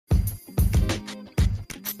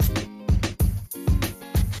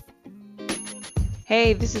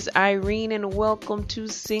Hey, this is Irene, and welcome to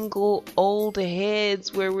Single Old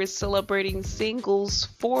Heads, where we're celebrating singles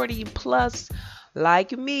 40 plus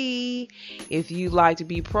like me. If you'd like to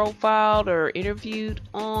be profiled or interviewed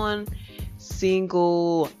on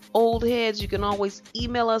Single Old Heads, you can always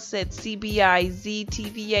email us at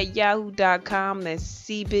cbiztv@yahoo.com. That's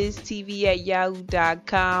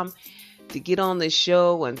cbiztv@yahoo.com to get on the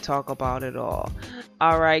show and talk about it all.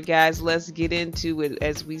 All right, guys, let's get into it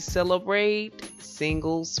as we celebrate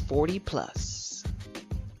singles 40 plus.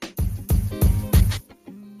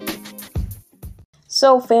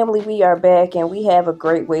 So family, we are back, and we have a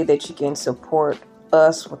great way that you can support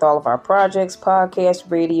us with all of our projects, podcasts,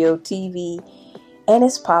 radio, TV, and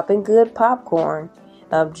it's Poppin' Good Popcorn.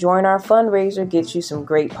 Join our fundraiser, get you some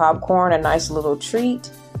great popcorn, a nice little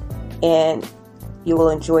treat, and you will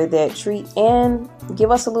enjoy that treat and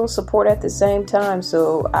give us a little support at the same time.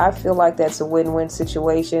 So I feel like that's a win-win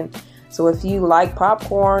situation. So if you like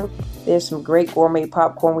popcorn, there's some great gourmet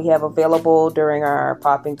popcorn we have available during our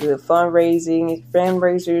Poppin' Good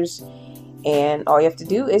fundraisers. And all you have to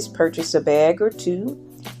do is purchase a bag or two,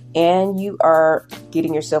 and you are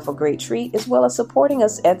getting yourself a great treat as well as supporting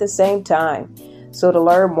us at the same time. So to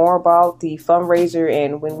learn more about the fundraiser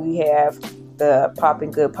and when we have the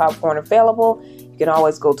Poppin' Good popcorn available, you can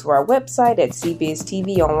always go to our website at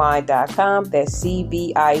cbiztvonline.com. That's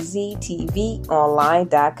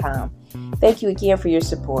cbiztvonline.com. Thank you again for your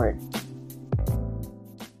support.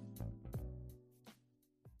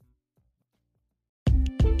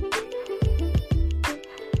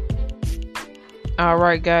 All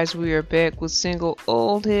right, guys, we are back with Single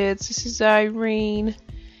Old Heads. This is Irene,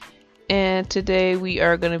 and today we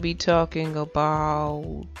are going to be talking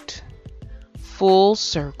about Full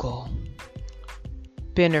Circle.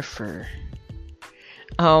 Bennifer,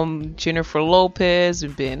 Jennifer Lopez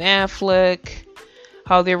and Ben Affleck,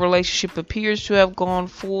 how their relationship appears to have gone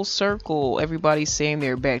full circle. Everybody's saying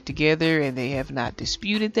they're back together, and they have not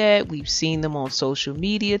disputed that. We've seen them on social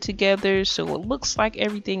media together, so it looks like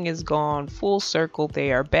everything has gone full circle.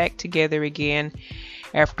 They are back together again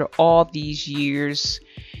after all these years.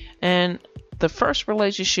 And the first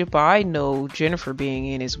relationship I know Jennifer being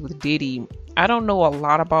in is with Diddy. I don't know a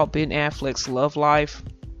lot about Ben Affleck's love life.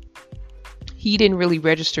 He didn't really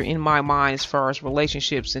register in my mind as far as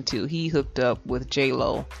relationships until he hooked up with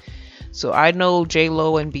J-Lo. So I know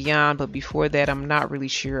J-Lo and beyond, but before that, I'm not really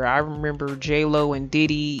sure. I remember J-Lo and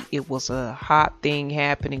Diddy. It was a hot thing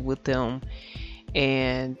happening with them.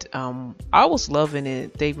 And I was loving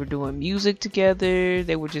it. They were doing music together.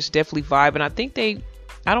 They were just definitely vibing.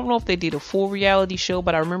 I don't know if they did a full reality show,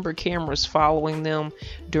 but I remember cameras following them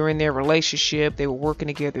during their relationship. They were working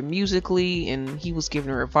together musically, and he was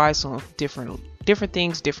giving her advice on different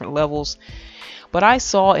things, different levels. But I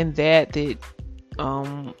saw in that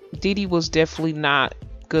Diddy was definitely not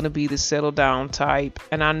going to be the settle down type.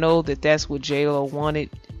 And I know that that's what J-Lo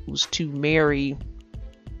wanted, was to marry.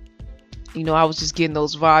 You know, I was just getting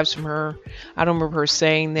those vibes from her. I don't remember her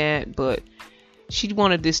saying that, but she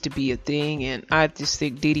wanted this to be a thing, and I just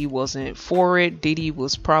think Diddy wasn't for it. Diddy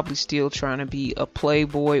was probably still trying to be a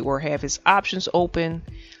playboy or have his options open.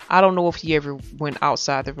 I don't know if he ever went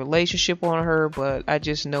outside the relationship on her, but I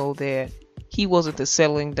just know that he wasn't the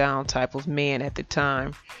settling down type of man at the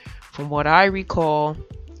time. From what I recall,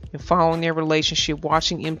 and following their relationship,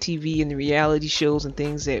 watching MTV and the reality shows and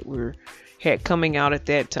things that had coming out at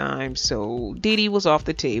that time. So Diddy was off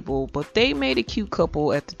the table, but they made a cute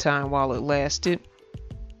couple at the time while it lasted.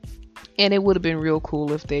 And it would have been real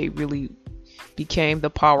cool if they really became the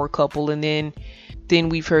power couple. And then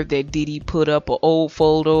we've heard that Diddy put up an old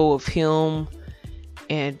photo of him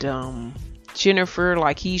and Jennifer,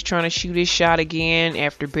 like he's trying to shoot his shot again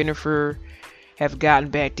after Bennifer have gotten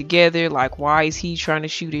back together. Like, why is he trying to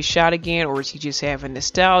shoot his shot again? Or is he just having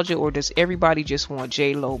nostalgia? Or does everybody just want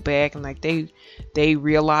J-Lo back? And like they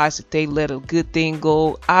realize that they let a good thing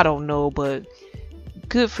go. I don't know, but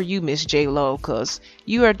good for you, Miss J-Lo, because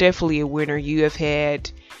you are definitely a winner. You have had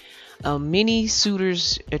many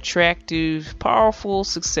suitors, attractive, powerful,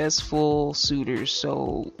 successful suitors.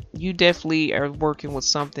 So you definitely are working with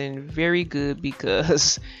something very good,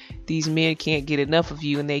 because these men can't get enough of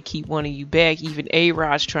you and they keep wanting you back. Even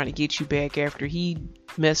A-Rod's trying to get you back after he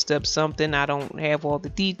messed up something. I don't have all the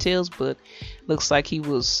details, but looks like he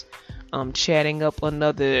was chatting up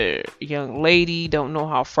another young lady. Don't know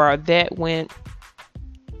how far that went.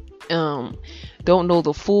 Don't know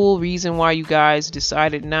the full reason why you guys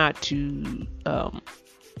decided not to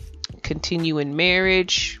continue in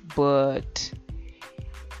marriage, but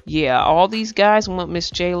yeah, all these guys want Miss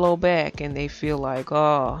J-Lo back, and they feel like,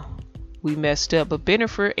 oh, we messed up. But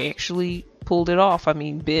Bennifer actually pulled it off. I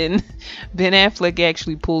mean, Ben Affleck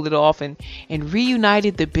actually pulled it off and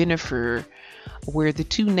reunited the Bennifer, where the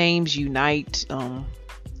two names unite.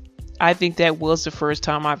 I think that was the first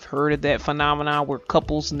time I've heard of that phenomenon where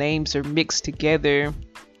couples' names are mixed together.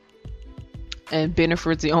 And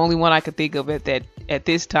Bennifer's the only one I could think of at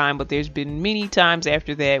this time, but there's been many times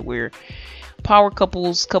after that where power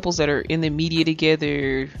couples that are in the media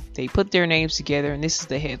together, they put their names together, and this is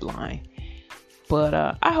the headline. But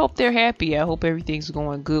I hope they're happy. I hope everything's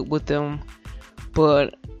going good with them.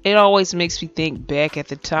 But it always makes me think back at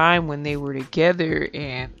the time when they were together,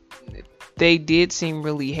 and they did seem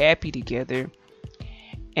really happy together.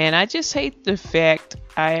 And I just hate the fact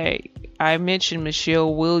I mentioned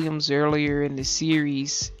Michelle Williams earlier in the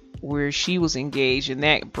series where she was engaged and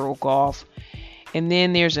that broke off. And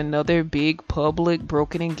then there's another big public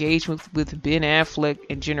broken engagement with Ben Affleck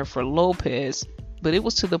and Jennifer Lopez. But it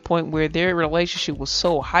was to the point where their relationship was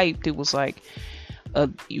so hyped. It was like a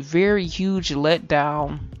very huge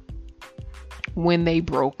letdown when they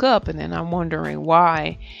broke up. And then I'm wondering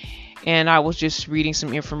why. And I was just reading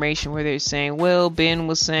some information where they're saying, well, Ben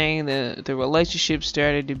was saying the relationship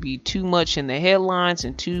started to be too much in the headlines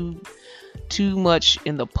and too much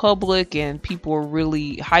in the public, and people were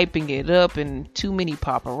really hyping it up, and too many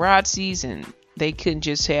paparazzis, and they couldn't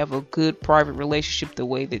just have a good private relationship the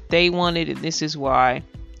way that they wanted, and this is why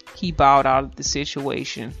he bowed out of the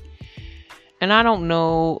situation. And I don't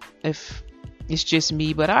know if it's just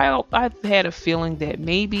me, but I've had a feeling that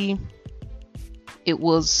maybe it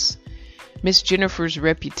was Miss Jennifer's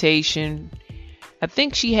reputation. I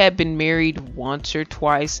think she had been married once or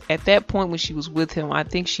twice. At that point when she was with him, I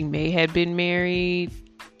think she may have been married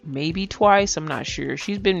maybe twice. I'm not sure.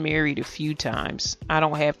 She's been married a few times. I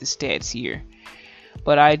don't have the stats here.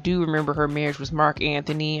 But I do remember her marriage with Mark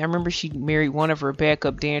Anthony. I remember she married one of her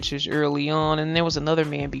backup dancers early on, and there was another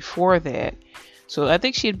man before that. So I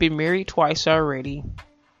think she had been married twice already.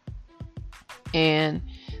 And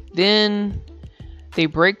then they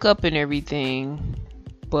break up and everything.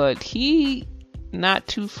 But he, not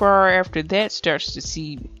too far after that, starts to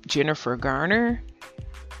see Jennifer Garner.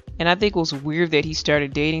 And I think it was weird that he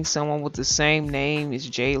started dating someone with the same name as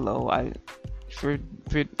J-Lo.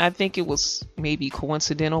 I think it was maybe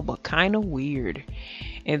coincidental, but kind of weird.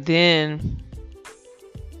 And then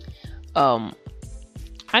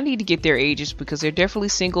I need to get their ages because they're definitely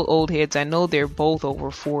single old heads. I know they're both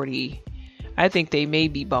over 40. I think they may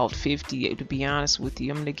be about 50, to be honest with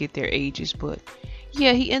you. I'm going to get their ages, but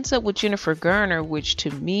yeah, he ends up with Jennifer Garner, which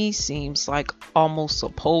to me seems like almost a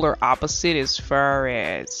polar opposite as far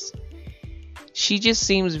as she just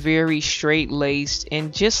seems very straight-laced,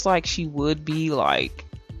 and just like she would be like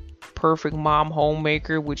perfect mom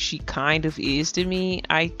homemaker, which she kind of is to me.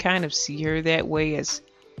 I kind of see her that way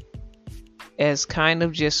as kind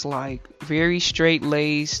of just like very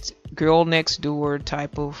straight-laced girl next door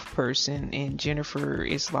type of person, and Jennifer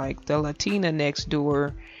is like the Latina next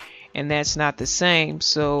door, and that's not the same.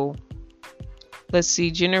 So let's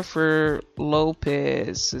see, Jennifer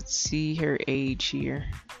Lopez, let's see her age here.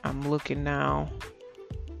 I'm looking now.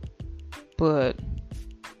 But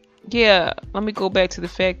yeah, let me go back to the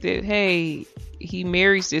fact that, hey, he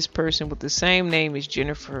marries this person with the same name as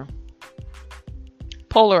Jennifer.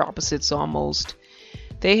 Polar opposites almost.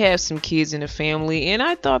 They have some kids in the family, and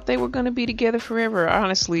I thought they were going to be together forever.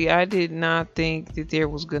 Honestly, I did not think that there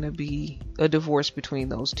was going to be a divorce between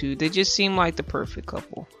those two. They just seemed like the perfect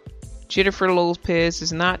couple. Jennifer Lopez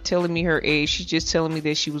is not telling me her age. She's just telling me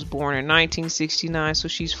that she was born in 1969. So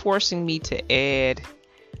she's forcing me to add,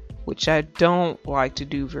 which I don't like to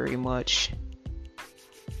do very much.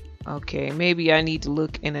 Okay, maybe I need to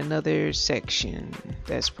look in another section.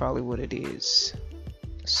 That's probably what it is.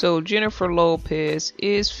 So Jennifer Lopez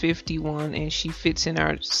is 51 and she fits in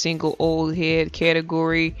our single old head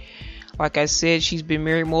category. Like I said, she's been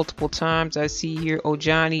married multiple times. I see here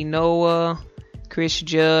Ojani Noah, Chris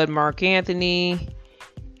Judd, Mark Anthony,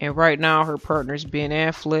 and right now her partner's Ben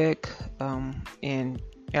Affleck, and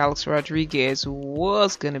Alex Rodriguez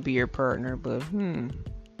was going to be her partner, but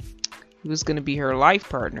he was going to be her life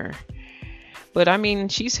partner. But I mean,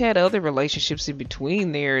 she's had other relationships in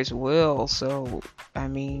between there as well, so I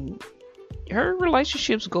mean, her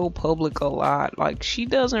relationships go public a lot. Like, she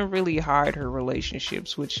doesn't really hide her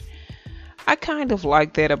relationships, which I kind of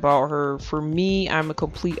like that about her. For me, I'm a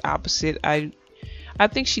complete opposite. I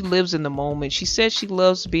think she lives in the moment. She said she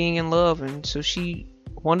loves being in love, and so she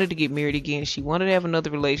wanted to get married again. She wanted to have another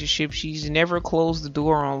relationship. She's never closed the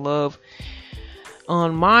door on love.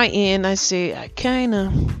 On my end, I say I kind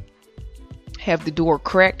of have the door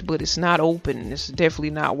cracked, but it's not open. It's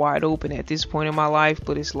definitely not wide open at this point in my life,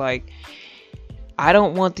 but it's like I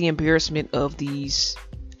don't want the embarrassment of these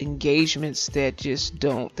engagements that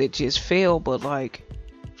just fail. But like,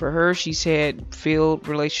 for her, she's had failed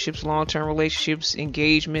relationships, long-term relationships,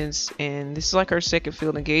 engagements, and this is like her second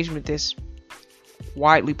failed engagement that's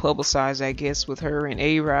widely publicized, I guess, with her and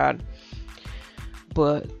A-Rod.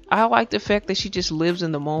 But I like the fact that she just lives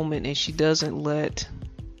in the moment and she doesn't let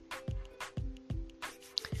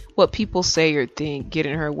what people say or think get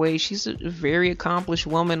in her way. She's a very accomplished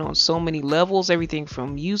woman on so many levels, everything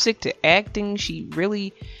from music to acting. She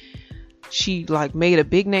like made a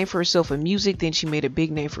big name for herself in music, then she made a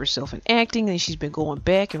big name for herself in acting, and she's been going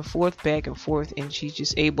back and forth, and she's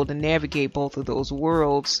just able to navigate both of those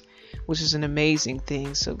worlds, which is an amazing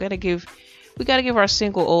thing. So we gotta give our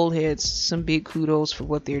single old heads some big kudos for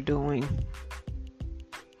what they're doing.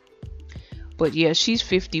 But yeah, she's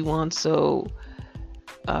 51, so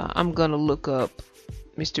I'm gonna look up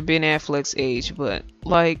Mr. Ben Affleck's age. But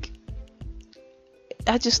like,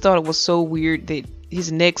 I just thought it was so weird that his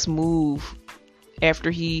next move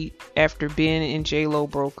after Ben and J-Lo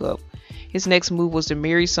broke up, his next move was to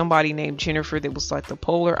marry somebody named Jennifer that was like the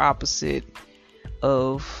polar opposite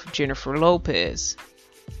of Jennifer Lopez.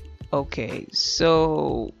 Okay,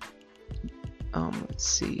 so let's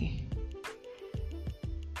see.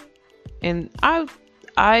 And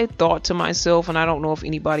I thought to myself, and I don't know if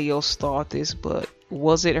anybody else thought this, but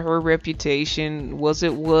was it her reputation? Was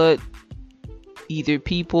it what either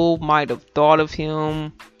people might have thought of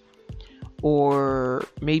him, or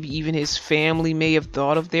maybe even his family may have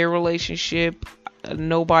thought of their relationship?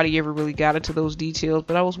 Nobody ever really got into those details,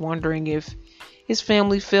 but I was wondering if his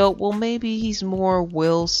family felt, well, maybe he's more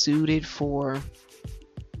well suited for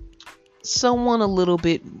someone a little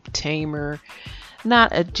bit tamer,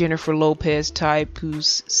 not a Jennifer Lopez type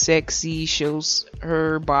who's sexy, shows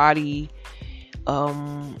her body.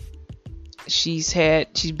 She's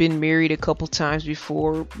been married a couple times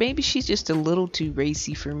before. Maybe she's just a little too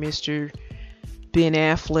racy for Mr. Ben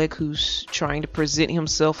Affleck, who's trying to present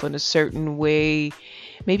himself in a certain way.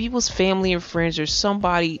 Maybe it was family and friends or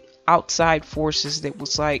somebody outside forces that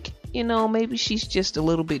was like, maybe she's just a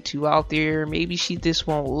little bit too out there. Maybe this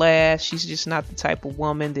won't last. She's just not the type of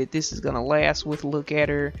woman that this is gonna last with. Look at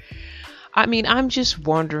her. I mean, I'm just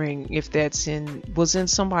wondering if was in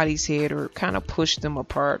somebody's head or kind of pushed them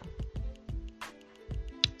apart.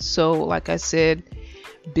 So, like I said,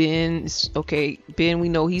 Ben, we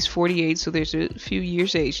know he's 48, so there's a few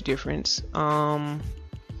years age difference.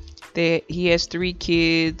 He has 3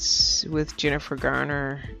 kids with Jennifer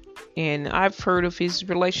Garner, and I've heard of his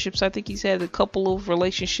relationships. I think he's had a couple of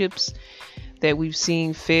relationships that we've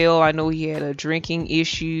seen fail. I know he had a drinking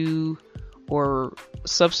issue or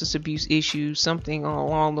substance abuse issue, something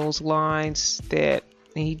along those lines, and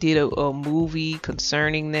he did a movie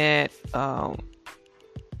concerning that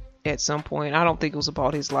at some point. I don't think it was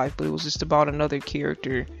about his life, but it was just about another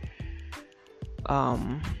character.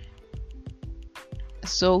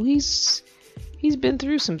 So he's been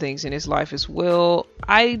through some things in his life as well.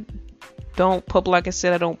 I don't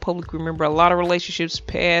publicly remember a lot of relationships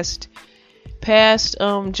past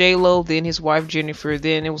J-Lo, then his wife Jennifer,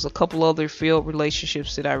 then there was a couple other failed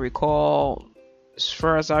relationships that I recall. As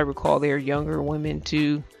far as I recall, they're younger women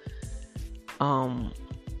too.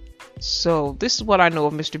 So this is what I know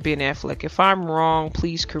of Mr. Ben Affleck. If I'm wrong,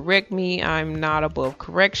 please correct me. I'm not above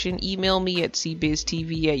correction. Email me at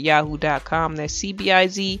cbiztv@yahoo.com. That's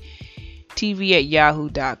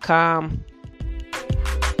cbiztv@yahoo.com.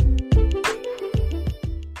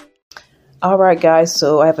 Alright guys,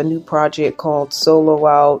 so I have a new project called Solo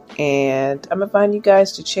Out, and I'm inviting you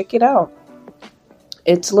guys to check it out.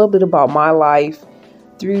 It's a little bit about my life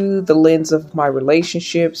through the lens of my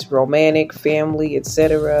relationships, romantic, family,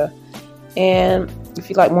 etc. And if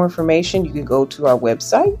you'd like more information, you can go to our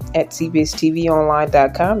website at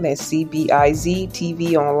cbiztvonline.com. That's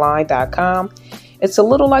cbiztvonline.com. It's a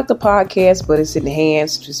little like the podcast, but it's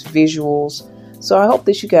enhanced, just visuals. So I hope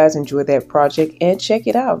that you guys enjoy that project and check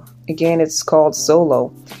it out. Again, it's called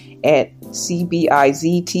Solo at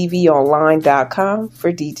cbiztvonline.com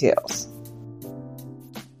for details.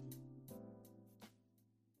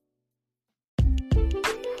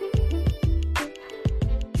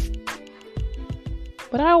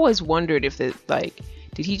 But I always wondered if did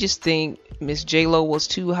he just think Miss J-Lo was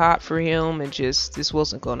too hot for him and just this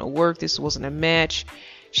wasn't going to work, this wasn't a match.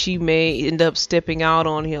 She may end up stepping out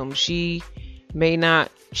on him. She may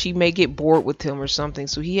get bored with him or something.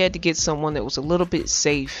 So he had to get someone that was a little bit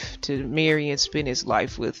safe to marry and spend his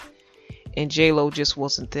life with. And J-Lo just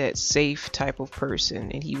wasn't that safe type of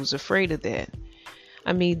person, and he was afraid of that.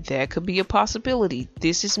 I mean, that could be a possibility.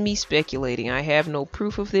 This is me speculating. I have no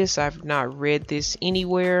proof of this. I've not read this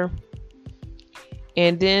anywhere.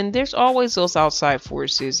 And then there's always those outside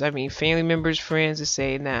forces. I mean, family members, friends that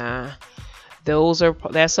say, nah,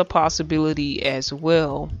 that's a possibility as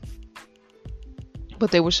well.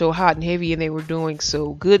 But they were so hot and heavy and they were doing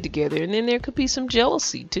so good together. And then there could be some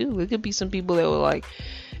jealousy too. There could be some people that were like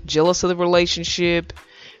jealous of the relationship.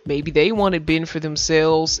 Maybe they wanted Ben for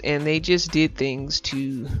themselves and they just did things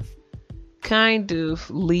to kind of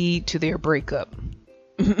lead to their breakup.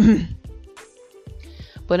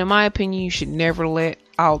 But in my opinion, you should never let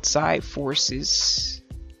outside forces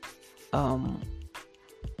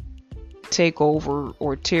take over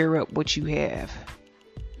or tear up what you have.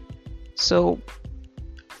 So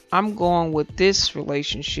I'm going with this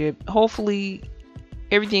relationship. Hopefully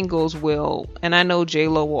everything goes well. And I know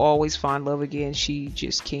J-Lo will always find love again. She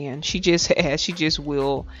just can. She just has. She just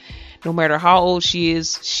will. No matter how old she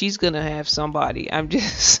is, she's going to have somebody. I'm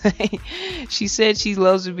just saying. She said she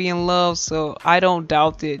loves to be in love. So I don't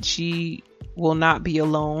doubt that she will not be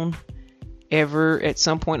alone ever at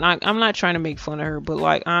some point. I'm not trying to make fun of her. But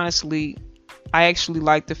like, honestly, I actually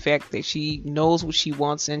like the fact that she knows what she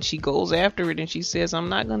wants and she goes after it. And she says, I'm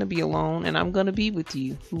not going to be alone and I'm going to be with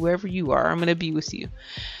you. Whoever you are, I'm going to be with you.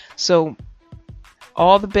 So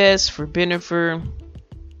all the best for Bennifer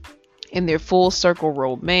in their full circle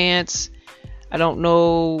romance. I don't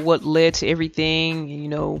know what led to everything. You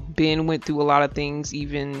know, Ben went through a lot of things,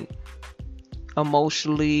 even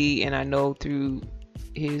emotionally, and I know through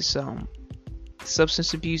his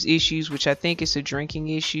substance abuse issues, which I think is a drinking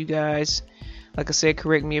issue, guys. Like I said,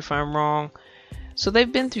 correct me if I'm wrong. So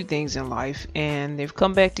they've been through things in life and they've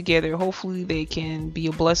come back together. Hopefully they can be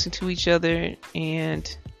a blessing to each other,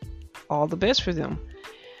 and all the best for them.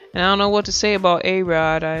 And I don't know what to say about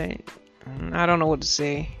A-Rod. I don't know what to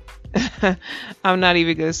say. I'm not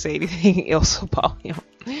even going to say anything else about him.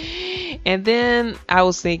 And then I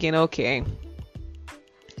was thinking, okay,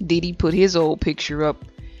 did he put his old picture up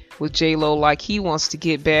with J-Lo like he wants to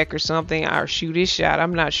get back or something, or shoot his shot?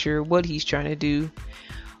 I'm not sure what he's trying to do.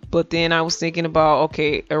 But then I was thinking about,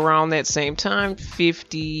 okay, around that same time,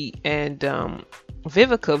 50 and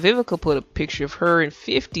Vivica put a picture of her and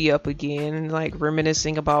 50 up again, and like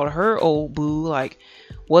reminiscing about her old boo. Like,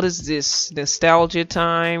 what is this nostalgia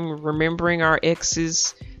time? Remembering our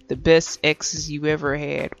exes, the best exes you ever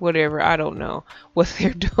had, whatever. I don't know what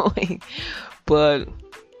they're doing, but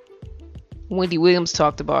Wendy Williams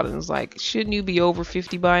talked about it and was like, shouldn't you be over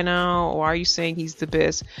 50 by now? Or are you saying he's the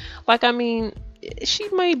best? Like, I mean, she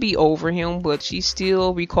may be over him, but she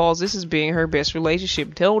still recalls this as being her best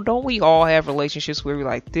relationship. Don't we all have relationships where we're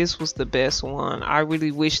like, this was the best one? I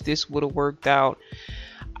really wish this would have worked out.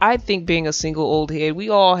 I think being a single old head, we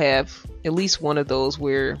all have at least one of those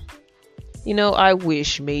where, you know, I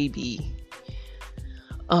wish maybe.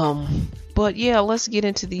 But yeah, let's get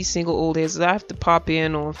into these single old heads. I have to pop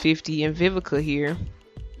in on 50 and Vivica here.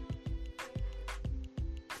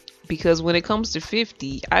 Because when it comes to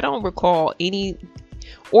 50, I don't recall any,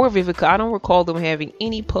 or Vivica, I don't recall them having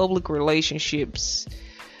any public relationships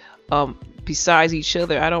besides each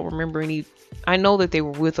other. I don't remember any. I know that they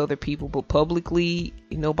were with other people, but publicly,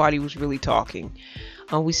 nobody was really talking.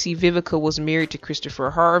 We see Vivica was married to Christopher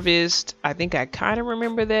Harvest. I think I kind of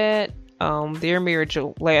remember that. Their marriage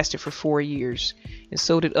lasted for 4 years, and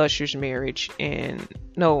so did Usher's marriage. And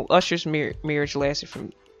no, Usher's marriage lasted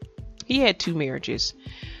from, he had 2 marriages,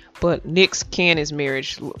 but Nick's Cannon's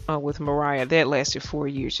marriage with Mariah, that lasted 4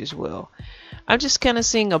 years as well. I'm just kind of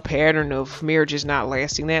seeing a pattern of marriages not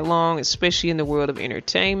lasting that long, especially in the world of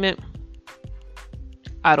entertainment.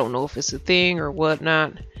 I don't know if it's a thing or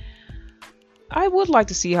whatnot. I would like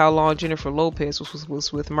to see how long Jennifer Lopez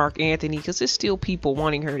was with Marc Anthony, because there's still people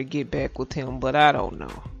wanting her to get back with him, but I don't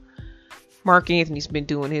know. Marc Anthony's been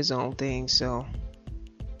doing his own thing, so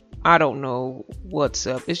I don't know what's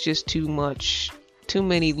up. It's just too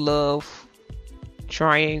many love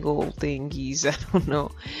triangle thingies. I don't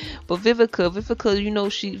know. But Vivica, you know,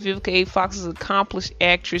 Vivica A. Fox is an accomplished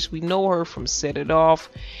actress. We know her from Set It Off,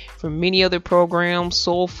 from many other programs,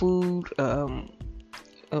 Soul Food,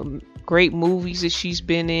 great movies that she's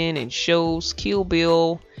been in and shows. Kill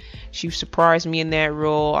Bill, she surprised me in that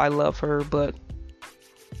role. I love her, but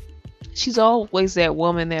she's always that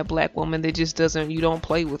woman, that black woman that just doesn't, you don't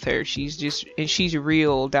play with her. She's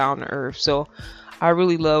real down to earth. So I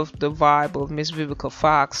really love the vibe of Miss Vivica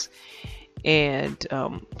Fox. And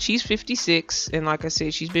she's 56, and like I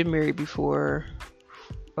said, she's been married before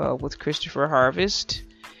with Christopher Harvest.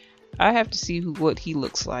 I have to see what he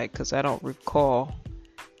looks like, because I don't recall.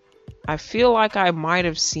 I feel like I might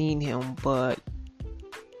have seen him, but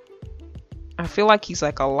I feel like he's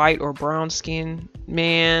like a light or brown skinned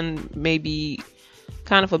man, maybe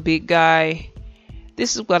kind of a big guy.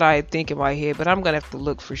 This is what I think in my head, but I'm gonna have to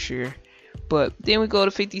look for sure. But then we go to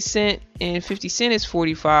 50 Cent, and 50 Cent is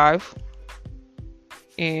 45,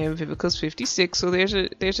 and Vivica's 56. So there's an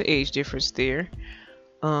age difference there.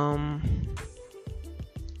 We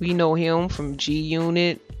know him from G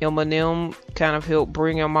Unit. Eminem kind of helped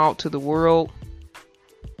bring him out to the world,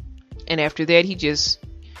 and after that, he just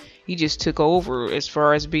took over as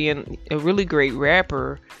far as being a really great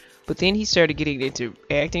rapper. But then he started getting into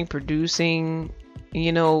acting, producing,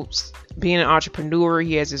 being an entrepreneur.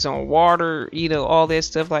 He has his own water, all that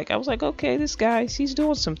stuff. Like, I was like, okay, this guy, he's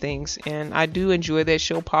doing some things. And I do enjoy that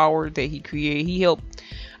show Power that he created.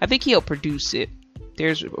 I think he helped produce it.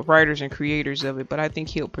 There's writers and creators of it, but I think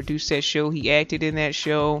he helped produce that show. He acted in that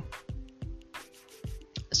show.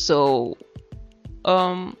 So,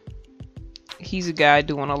 he's a guy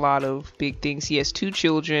doing a lot of big things. He has 2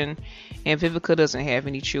 children, and Vivica doesn't have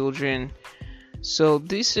any children. So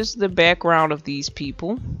this is the background of these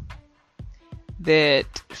people that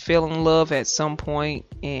fell in love at some point,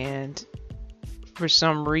 and for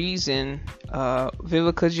some reason,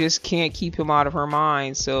 Vivica just can't keep him out of her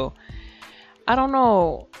mind. So I don't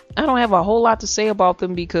know. I don't have a whole lot to say about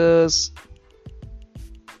them because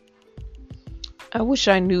I wish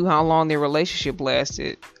I knew how long their relationship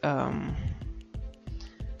lasted. I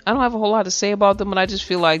don't have a whole lot to say about them, but I just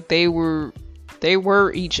feel like they were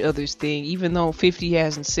each other's thing. Even though 50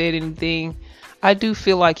 hasn't said anything, I do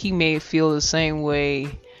feel like he may feel the same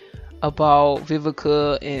way about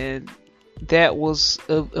Vivica, and that was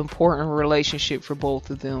an important relationship for both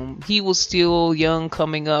of them. He was still young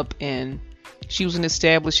coming up, and she was an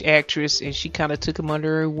established actress, and she kind of took him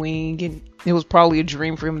under her wing, and it was probably a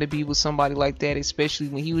dream for him to be with somebody like that, especially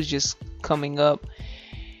when he was just coming up.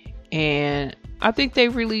 And I think they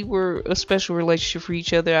really were a special relationship for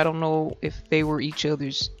each other. I don't know if they were each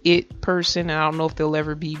other's it person. I don't know if they'll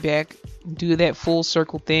ever be back, do that full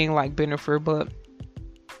circle thing like Bennifer, but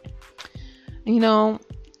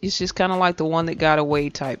it's just kind of like the one that got away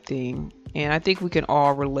type thing. And I think we can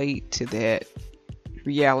all relate to that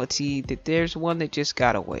reality, that there's one that just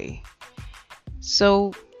got away.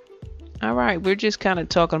 So, all right, we're just kind of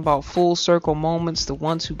talking about full circle moments, the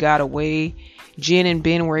ones who got away. Jen and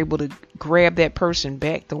Ben were able to grab that person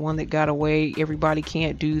back, the one that got away. Everybody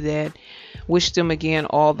can't do that. Wish them again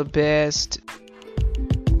all the best.